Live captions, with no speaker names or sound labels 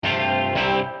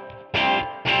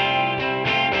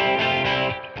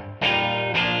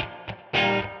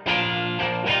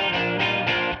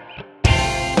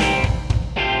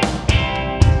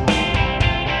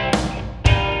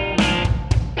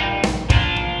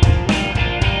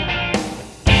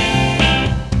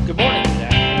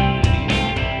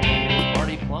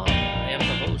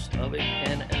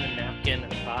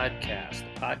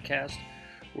podcast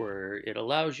where it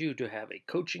allows you to have a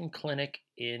coaching clinic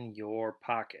in your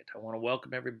pocket. I want to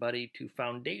welcome everybody to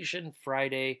Foundation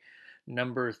Friday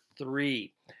number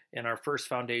 3. In our first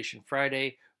Foundation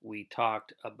Friday, we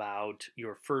talked about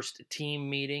your first team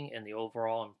meeting and the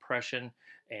overall impression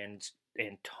and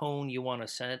tone you want to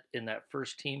set in that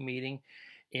first team meeting.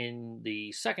 In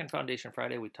the second Foundation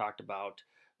Friday, we talked about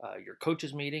your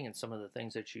coaches meeting and some of the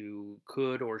things that you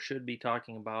could or should be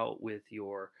talking about with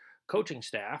your coaching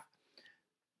staff.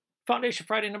 Foundation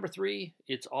Friday number 3,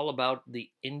 it's all about the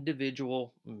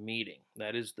individual meeting.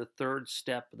 That is the third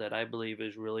step that I believe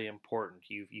is really important.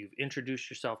 You've introduced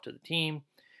yourself to the team.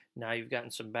 Now you've gotten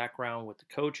some background with the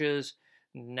coaches.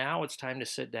 Now it's time to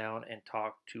sit down and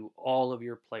talk to all of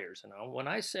your players. And when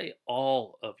I say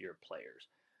all of your players,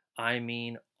 I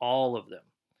mean all of them.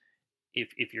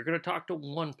 If you're going to talk to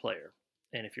one player,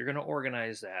 and if you're going to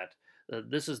organize that,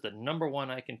 this is the number one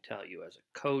I can tell you as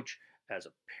a coach, as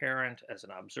a parent, as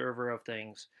an observer of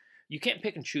things. You can't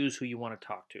pick and choose who you want to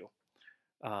talk to.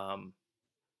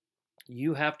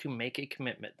 You have to make a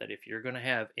commitment that if you're going to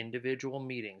have individual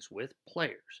meetings with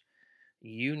players,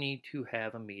 you need to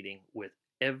have a meeting with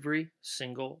every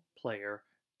single player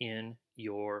in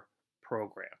your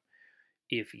program.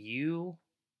 If you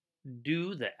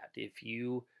do that, if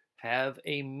you have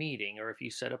a meeting, or if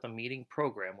you set up a meeting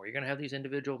program where you're going to have these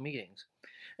individual meetings,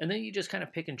 and then you just kind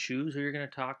of pick and choose who you're going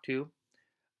to talk to,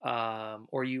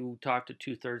 or you talk to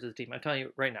 2/3 of the team. I'm telling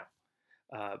you right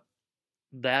now,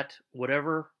 that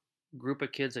whatever group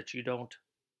of kids that you don't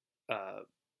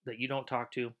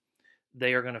talk to,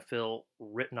 they are going to feel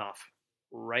written off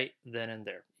right then and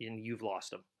there, and you've lost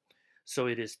them. So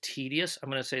it is tedious. I'm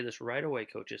going to say this right away,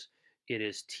 coaches. It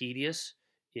is tedious.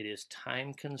 It is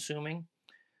time consuming.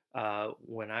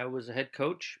 When I was a head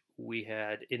coach, we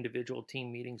had individual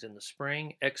team meetings in the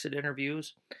spring, exit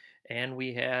interviews, and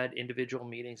we had individual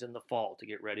meetings in the fall to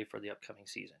get ready for the upcoming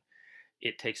season.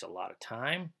 It takes a lot of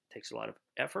time, takes a lot of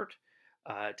effort,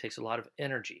 it takes a lot of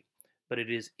energy, but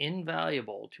it is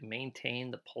invaluable to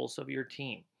maintain the pulse of your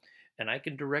team. And I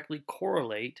can directly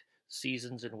correlate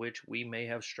seasons in which we may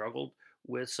have struggled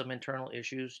with some internal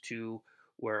issues to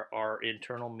where our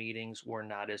internal meetings were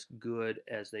not as good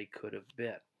as they could have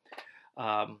been.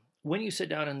 When you sit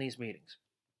down in these meetings,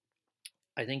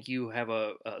 I think you have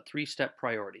a 3-step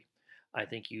priority. I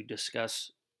think you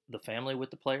discuss the family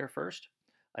with the player first.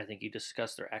 I think you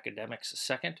discuss their academics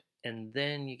second, and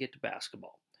then you get to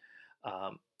basketball.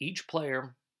 Each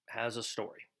player has a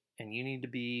story, and you need to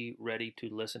be ready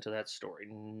to listen to that story.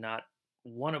 Not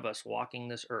one of us walking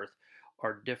this earth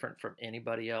are different from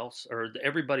anybody else, or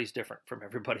everybody's different from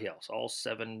everybody else. All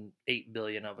 7-8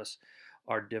 billion of us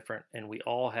are different, and we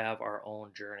all have our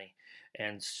own journey.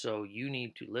 And so you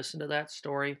need to listen to that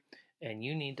story, and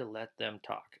you need to let them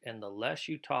talk. And the less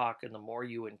you talk and the more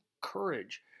you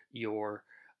encourage your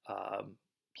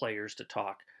players to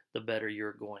talk, the better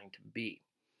you're going to be.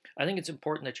 I think it's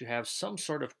important that you have some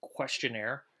sort of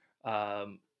questionnaire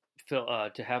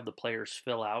to have the players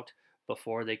fill out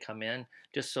before they come in,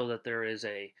 just so that there is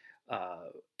a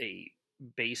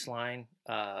baseline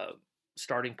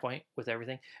starting point with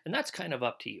everything. And that's kind of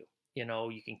up to you.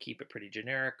 You can keep it pretty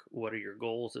generic. What are your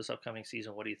goals this upcoming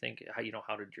season? What do you think? How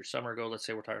did your summer go? Let's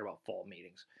say we're talking about fall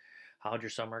meetings. How did your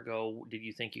summer go? Did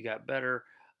you think you got better?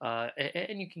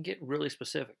 And you can get really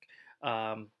specific.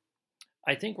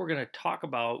 I think we're going to talk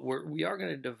about, we are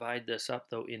going to divide this up,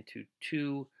 though, into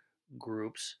 2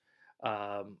 groups.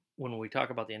 When we talk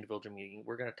about the individual meeting,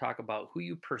 we're going to talk about who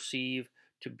you perceive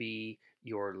to be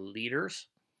your leaders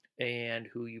and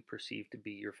who you perceive to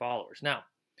be your followers. Now,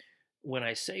 when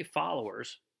I say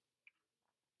followers,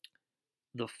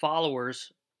 the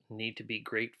followers need to be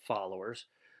great followers,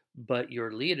 but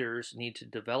your leaders need to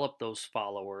develop those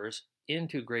followers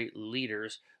into great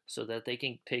leaders so that they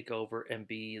can take over and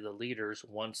be the leaders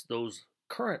once those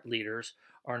current leaders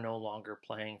are no longer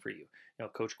playing for you.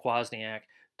 Coach Kwasniak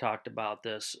talked about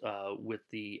this with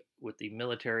the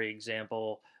military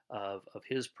example of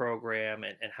his program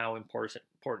and how important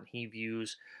he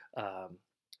views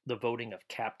the voting of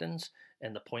captains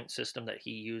and the point system that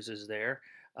he uses there,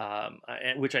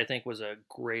 which I think was a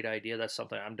great idea. That's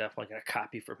something I'm definitely going to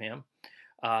copy from him.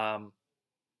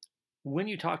 When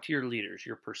you talk to your leaders,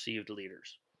 your perceived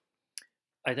leaders,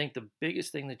 I think the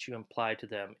biggest thing that you imply to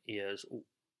them is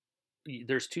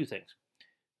there's 2 things.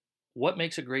 What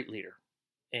makes a great leader?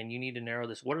 And you need to narrow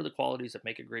this. What are the qualities that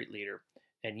make a great leader?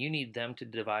 And you need them to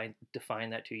define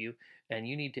that to you. And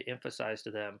you need to emphasize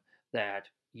to them that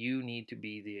you need to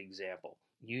be the example.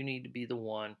 You need to be the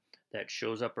one that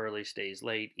shows up early, stays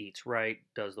late, eats right,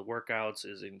 does the workouts,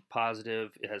 is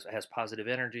positive, has positive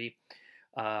energy.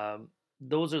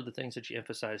 those are the things that you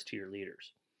emphasize to your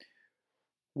leaders.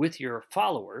 With your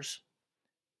followers,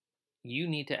 you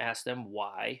need to ask them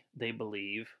why they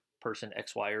believe person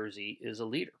X, Y, or Z is a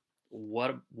leader.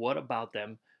 What about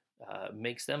them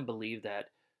makes them believe that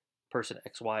person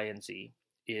X, Y, and Z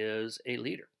is a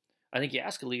leader? I think you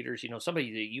ask leaders,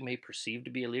 somebody that you may perceive to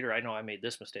be a leader. I know I made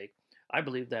this mistake. I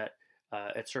believe that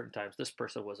at certain times this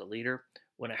person was a leader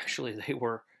when actually they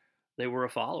were a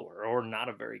follower or not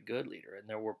a very good leader. And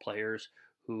there were players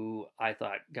who I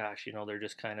thought, gosh, they're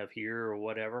just kind of here or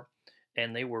whatever.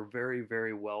 And they were very,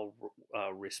 very well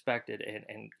respected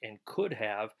and could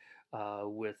have,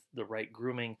 with the right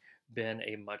grooming, been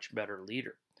a much better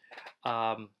leader.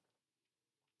 Um,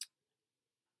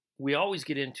 we always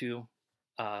get into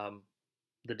um,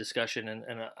 the discussion, and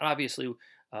obviously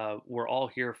we're all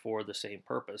here for the same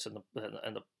purpose, and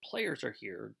the players are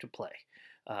here to play.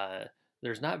 Uh,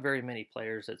 there's not very many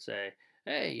players that say,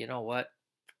 "Hey, you know what?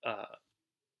 Uh,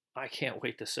 I can't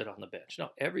wait to sit on the bench." No,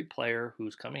 every player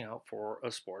who's coming out for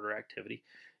a sport or activity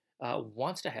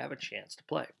wants to have a chance to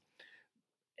play.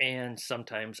 And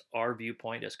sometimes our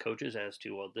viewpoint as coaches as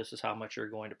to, well, this is how much you're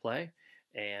going to play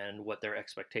and what their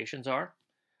expectations are,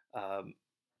 um,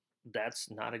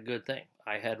 that's not a good thing.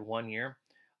 I had one year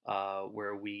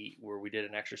where we did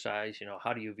an exercise.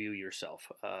 How do you view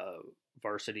yourself?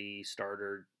 Varsity,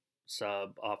 starter,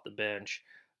 sub, off the bench,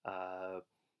 uh,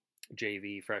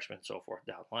 JV, freshman, so forth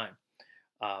down the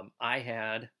line. I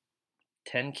had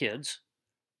 10 kids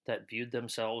that viewed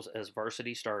themselves as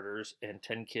varsity starters and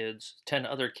 10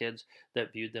 other kids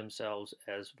that viewed themselves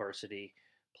as varsity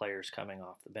players coming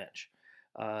off the bench.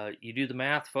 You do the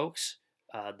math, folks.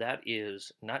 That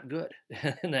is not good,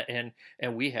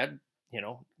 and we had,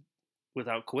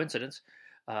 without coincidence,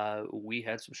 we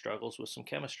had some struggles with some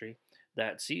chemistry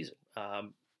that season.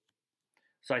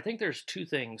 So I think there's two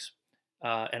things,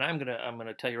 and I'm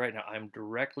gonna tell you right now, I'm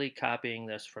directly copying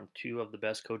this from two of the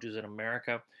best coaches in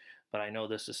America, but I know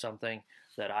this is something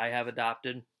that I have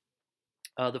adopted.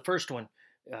 The first one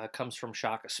comes from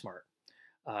Shaka Smart.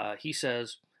 He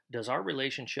says, "Does our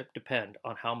relationship depend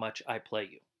on how much I play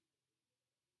you?"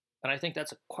 And I think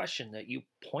that's a question that you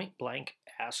point blank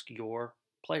ask your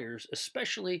players,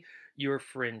 especially your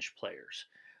fringe players.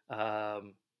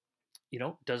 Um,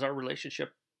 does our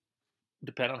relationship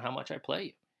depend on how much I play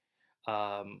you?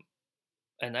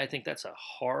 And I think that's a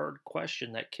hard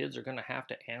question that kids are going to have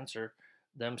to answer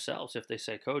themselves. If they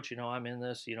say, "Coach, I'm in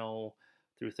this,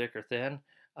 through thick or thin,"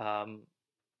 um,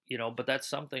 but that's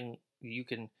something you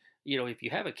can, if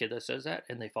you have a kid that says that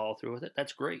and they follow through with it,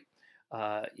 that's great.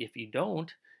 If you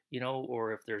don't,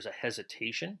 or if there's a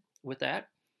hesitation with that,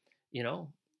 you know,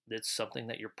 it's something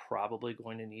that you're probably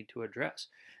going to need to address.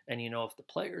 And, if the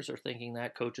players are thinking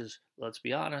that, coaches, let's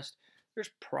be honest,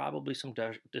 there's probably some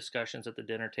discussions at the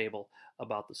dinner table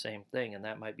about the same thing. And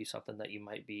that might be something that you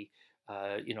might be,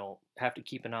 have to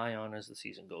keep an eye on as the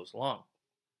season goes along.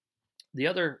 The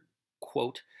other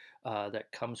quote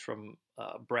that comes from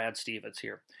Brad Stevens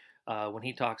here when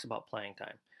he talks about playing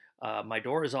time. My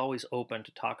door is always open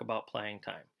to talk about playing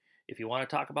time. If you want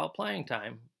to talk about playing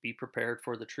time, be prepared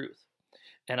for the truth.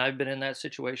 And I've been in that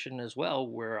situation as well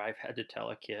where I've had to tell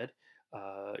a kid,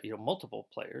 multiple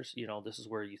players, this is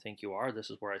where you think you are. This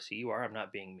is where I see you are. I'm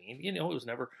not being mean. It was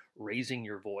never raising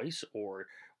your voice or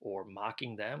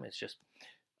mocking them. It's just,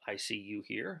 I see you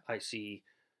here. I see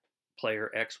player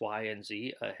X, Y, and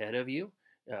Z ahead of you.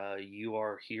 You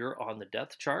are here on the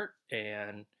depth chart,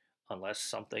 and unless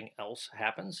something else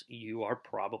happens, you are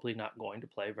probably not going to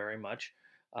play very much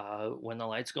when the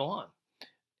lights go on.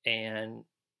 And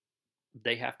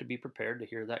they have to be prepared to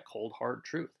hear that cold, hard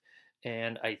truth.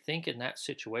 And I think in that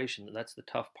situation, that's the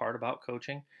tough part about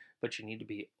coaching. But you need to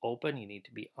be open. You need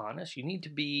to be honest. You need to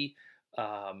be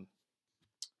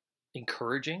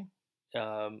encouraging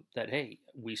that, hey,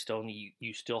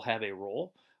 you still have a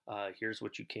role. Here's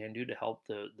what you can do to help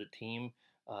the team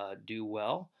do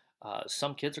well.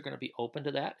 Some kids are going to be open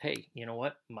to that. Hey, you know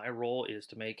what? My role is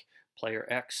to make player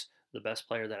X the best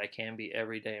player that I can be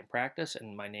every day in practice,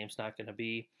 and my name's not going to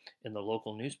be in the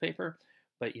local newspaper.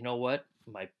 But you know what?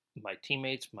 My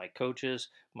teammates, my coaches,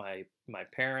 my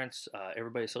parents,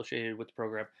 everybody associated with the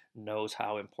program knows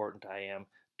how important I am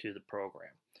to the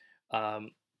program.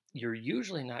 You're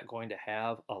usually not going to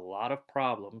have a lot of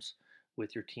problems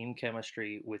with your team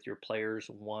chemistry with your players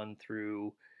 1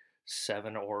 through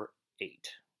 7 or 8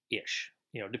 ish,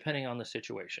 depending on the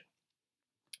situation.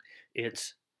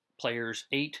 It's players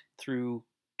 8 through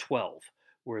 12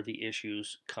 where the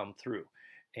issues come through.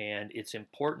 And it's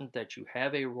important that you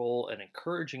have a role, an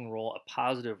encouraging role, a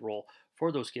positive role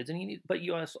for those kids. But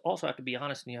you also have to be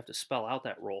honest and you have to spell out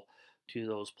that role to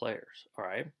those players. All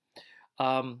right.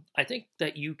 I think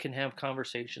that you can have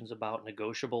conversations about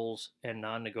negotiables and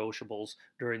non-negotiables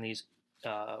during these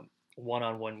uh,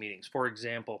 one-on-one meetings. For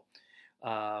example,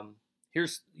 um,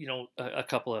 here's a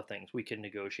couple of things we can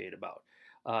negotiate about.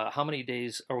 How many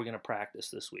days are we going to practice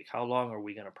this week? How long are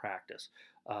we going to practice?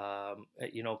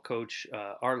 Coach,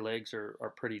 our legs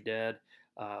are pretty dead.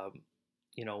 Um,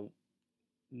 you know,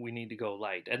 we need to go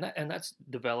light, and that's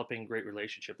developing great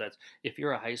relationship. That's if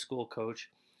you're a high school coach,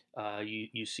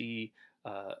 you see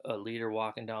a leader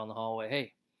walking down the hallway.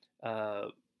 Hey,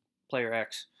 player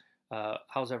X,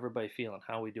 how's everybody feeling?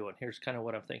 How are we doing? Here's kind of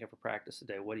what I'm thinking for practice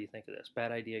today. What do you think of this?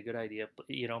 Bad idea, good idea,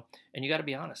 and you got to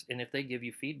be honest. And if they give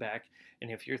you feedback,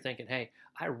 and if you're thinking, hey,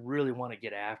 I really want to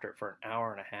get after it for an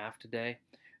hour and a half today,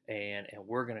 and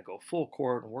we're going to go full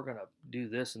court, and we're going to do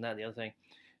this and that and the other thing,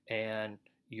 and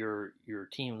your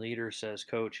team leader says,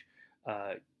 Coach,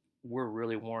 we're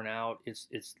really worn out.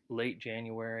 It's late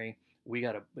January. We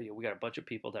got a bunch of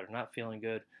people that are not feeling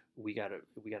good. We got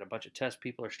a bunch of test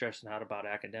people are stressing out about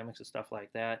academics and stuff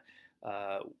like that.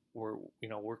 We're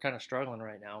kind of struggling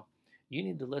right now. You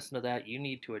need to listen to that. You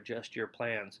need to adjust your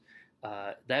plans.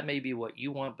 That may be what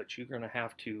you want, but you're going to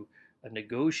have to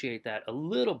negotiate that a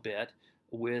little bit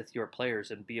with your players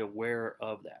and be aware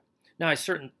of that. Now,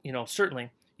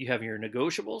 certainly you have your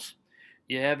negotiables,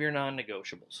 you have your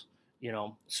non-negotiables.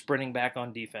 Sprinting back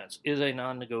on defense is a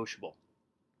non-negotiable.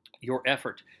 Your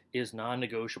effort is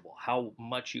non-negotiable. How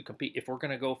much you compete. If we're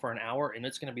going to go for an hour and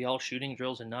it's going to be all shooting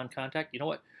drills and non-contact, you know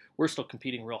what? We're still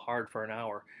competing real hard for an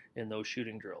hour in those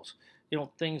shooting drills.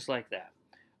 Things like that.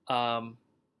 I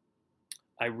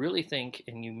really think,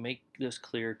 and you make this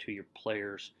clear to your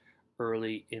players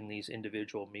early in these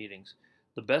individual meetings,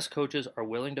 the best coaches are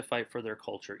willing to fight for their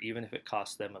culture, even if it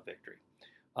costs them a victory.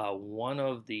 One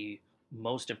of the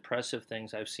most impressive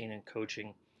things I've seen in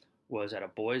coaching was at a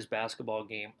boys basketball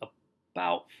game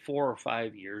about 4 or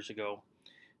 5 years ago,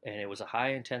 and it was a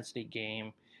high intensity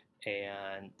game,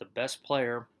 and the best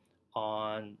player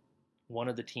on one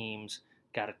of the teams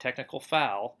got a technical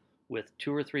foul with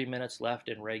 2 or 3 minutes left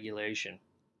in regulation.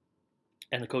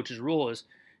 And the coach's rule is,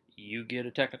 you get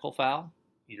a technical foul,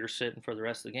 you're sitting for the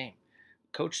rest of the game.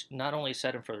 Coach not only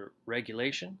set him for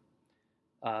regulation,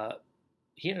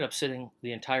 he ended up sitting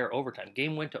the entire overtime.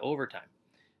 Game went to overtime,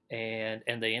 and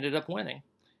they ended up winning.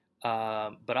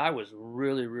 But I was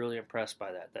really, really impressed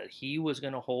by that he was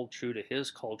going to hold true to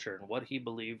his culture and what he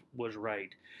believed was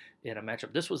right in a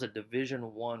matchup. This was a Division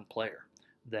I player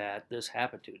that this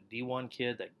happened to, a D1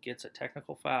 kid that gets a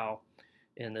technical foul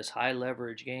in this high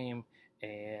leverage game,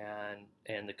 and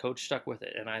the coach stuck with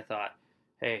it. And I thought,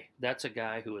 hey, that's a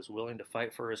guy who is willing to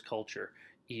fight for his culture,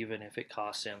 even if it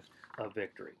costs him a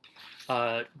victory.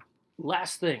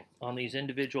 Last thing on these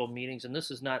individual meetings, and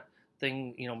this is not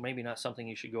maybe not something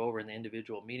you should go over in the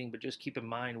individual meeting, but just keep in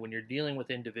mind when you're dealing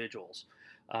with individuals,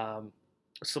 some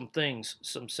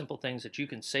simple things that you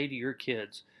can say to your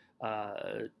kids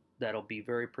that'll be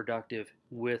very productive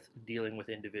with dealing with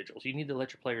individuals. You need to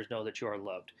let your players know that you are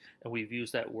loved, and we've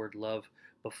used that word love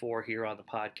before here on the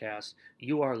podcast.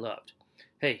 You are loved.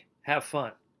 Hey, have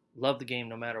fun. Love the game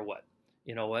no matter what.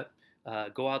 You know what?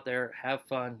 Go out there, have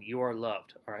fun. You are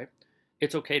loved, all right?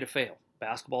 It's okay to fail.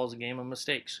 Basketball is a game of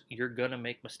mistakes. You're going to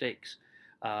make mistakes.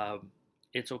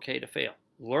 It's okay to fail.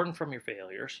 Learn from your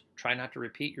failures. Try not to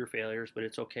repeat your failures, but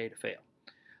it's okay to fail.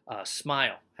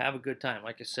 Smile. Have a good time,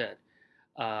 like I said.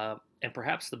 And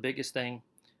perhaps the biggest thing,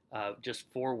 just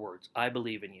 4 words. I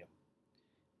believe in you.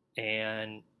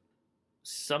 And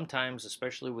sometimes,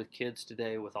 especially with kids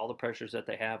today, with all the pressures that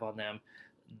they have on them,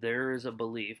 there is a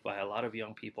belief by a lot of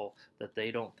young people that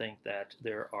they don't think that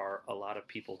there are a lot of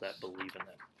people that believe in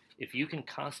them. If you can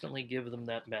constantly give them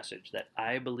that message that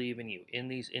I believe in you in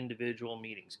these individual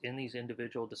meetings, in these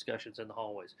individual discussions in the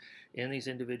hallways, in these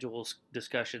individual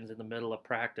discussions in the middle of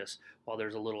practice while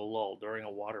there's a little lull during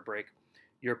a water break,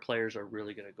 your players are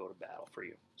really going to go to battle for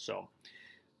you. So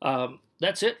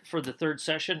that's it for the 3rd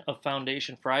session of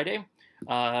Foundation Friday.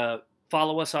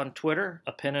 Follow us on Twitter,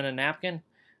 A Pen and a Napkin.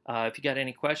 If you got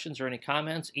any questions or any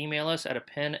comments, email us at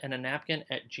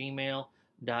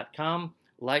apenandanapkin@gmail.com.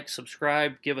 Like,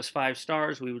 subscribe, give us 5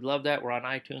 stars. We would love that. We're on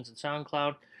iTunes and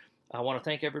SoundCloud. I want to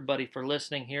thank everybody for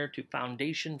listening here to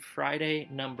Foundation Friday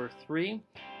number 3.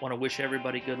 I want to wish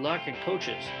everybody good luck, and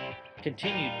coaches,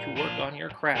 continue to work on your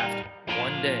craft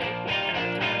one day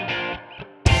at a time.